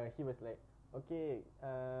like, he was like, okay,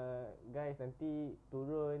 guys, nanti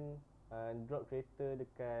turun, drop kereta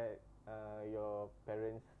dekat your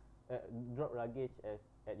parents, drop luggage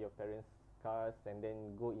at your parents' cars, and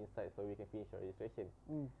then go inside so we can finish your registration.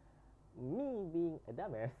 Me being a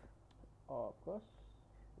dumbass, Oh, of course.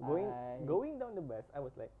 going down the bus, I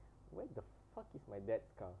was like, where the fuck is my dad's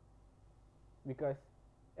car? Because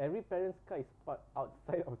every parent's car is parked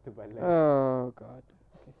outside of the balai. Oh God.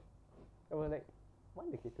 I was like,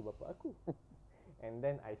 mana kereta bapa aku? And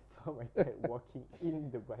then I saw my dad walking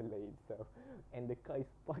in the balai itself, and the car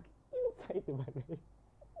is parked inside the balai.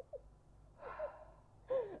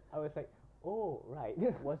 I was like, oh right.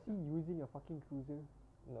 Was he using a fucking cruiser?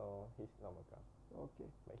 No, he's normal car, Okay.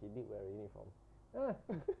 but he did wear a uniform. Ah.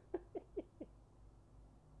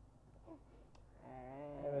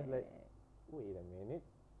 I was like, wait a minute.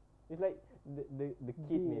 It's like the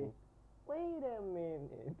kid Yeah. name. Wait a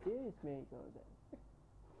minute. This makes no sense.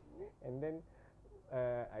 And then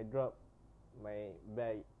I dropped my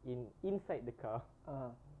bag inside the car,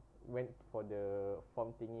 went for the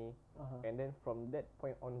form thingy, and then from that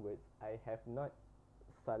point onwards, I have not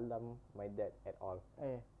salam my dad at all.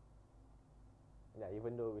 Yeah. Yeah,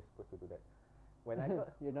 even though we're supposed to do that. When I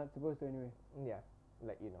got You're not supposed to anyway. yeah,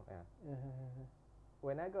 like yeah.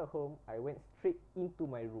 When I got home, I went straight into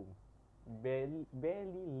my room, barely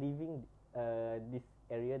leaving this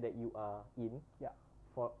area that you are in. Yeah.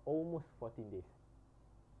 For almost 14 days.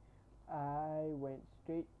 I went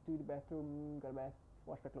straight to the bathroom, got a bath,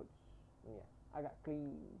 washed my clothes. Yeah. I got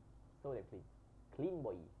clean, So that clean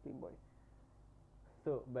boy. clean boy.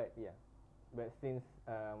 So, but yeah, but since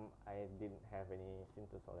I didn't have any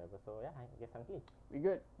symptoms or whatever, so yeah, I guess I'm clean. We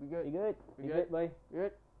good. We good. You good? We You good. good, boy?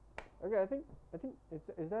 Good. Okay, I think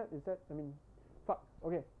is that I mean, fuck.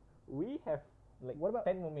 Okay. We have like What about-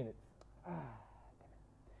 10 more minutes.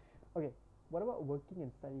 Okay. What about working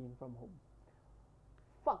and studying from home?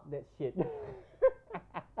 Fuck that shit.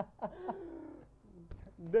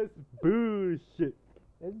 That's bullshit.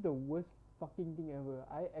 That's the worst fucking thing ever.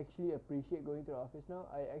 I actually appreciate going to the office now.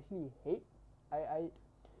 I actually hate.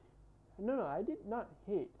 No, I did not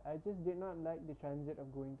hate. I just did not like the transit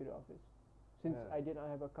of going to the office, since Yeah. I did not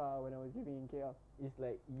have a car when I was living in KL. It's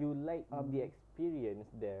like you like Um, the experience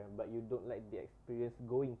there, but you don't like the experience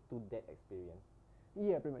going to that experience.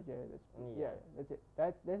 Yeah, pretty much. Yeah, Yeah. that's it.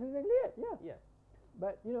 That's exactly it. Yeah. Yeah.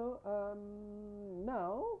 But you know,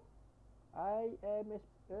 now I am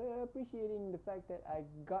appreciating the fact that I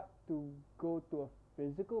got to go to a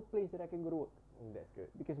physical place that I can go to work. That's good.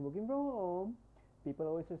 Because working from home, people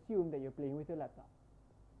always assume that you're playing with your laptop.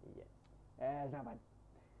 Yeah. It's not fun.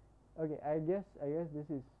 Okay, I guess this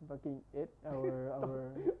is fucking it.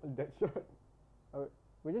 Our That short.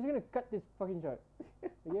 we're just gonna cut this fucking short.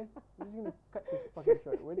 Okay, we're just gonna cut this fucking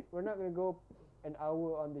short. We're not gonna go an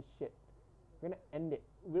hour on this shit. We're gonna end it.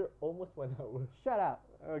 We're almost 1 hour. Shut up.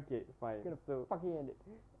 Okay, fine. We're gonna So fucking end it.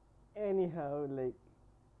 anyhow, like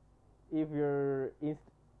if you're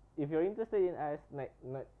interested in us, like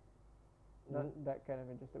not Not that kind of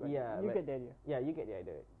interested. But Yeah, you but- get the idea. yeah, you get the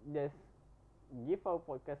idea. Just give our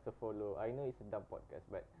podcast a follow. I know it's a dumb podcast,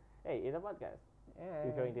 but hey, it's a podcast.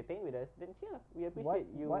 If you're entertained with us, then sure, we appreciate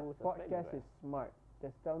you What subscribing podcast to is us. smart?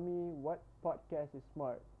 Just tell me what podcast is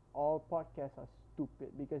smart. All podcasts are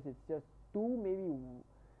stupid because it's just two,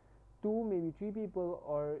 maybe three people,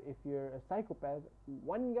 or if you're a psychopath,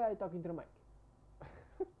 one guy talking to the mic.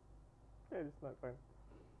 It's not fun.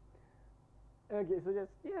 Okay, so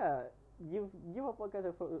just give our podcast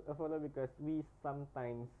a follow because we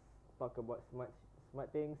sometimes talk about smart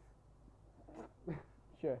things.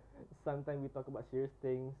 Sure. Sometimes we talk about serious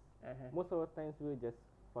things. Most of the times we're just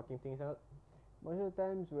fucking things out. Most of the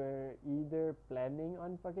times we're either planning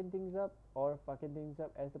on fucking things up or fucking things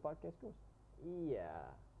up as the podcast goes. Yeah.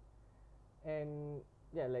 And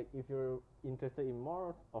yeah, like if you're interested in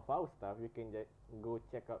more of our stuff, you can just go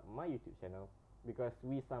check out my YouTube channel because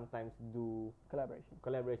we sometimes do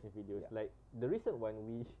Collaboration. videos. Yeah. Like the recent one,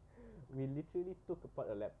 we literally took apart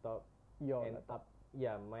a laptop Your and laptop.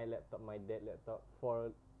 my laptop, my dad's laptop for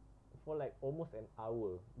like almost an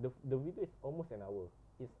hour. The video is almost an hour.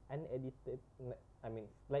 It's unedited. I mean,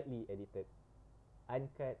 slightly edited,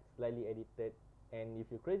 uncut, slightly edited. And if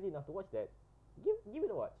you're crazy enough to watch that, give it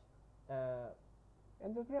a watch.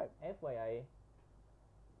 And subscribe. FYI,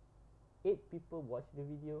 8 people watched the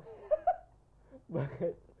video, but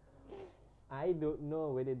I don't know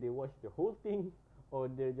whether they watched the whole thing or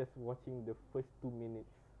they're just watching the first 2 minutes.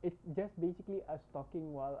 It's just basically us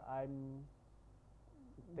talking while I'm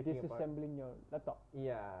Taking apart. disassembling your laptop.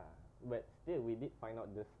 Yeah, but still, we did find out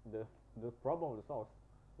the problem, the source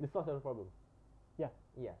of the problem. Yeah.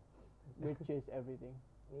 Yeah. Which is everything.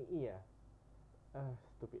 Yeah.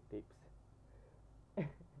 Stupid tapes.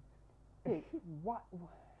 Hey, what?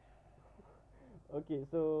 Okay,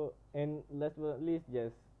 so and last but not least,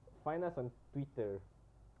 just find us on Twitter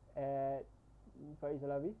At Faiz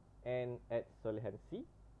Alavi. and at Solehan C.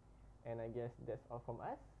 And I guess that's all from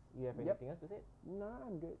us. You have Yep. anything else to say? Nah,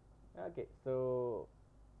 I'm good. Okay, so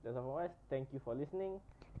that's all from us. Thank you for listening,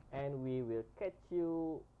 and we will catch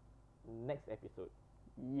you next episode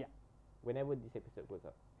Yeah. whenever this episode goes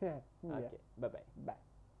up. Yeah. Okay, bye bye. Bye.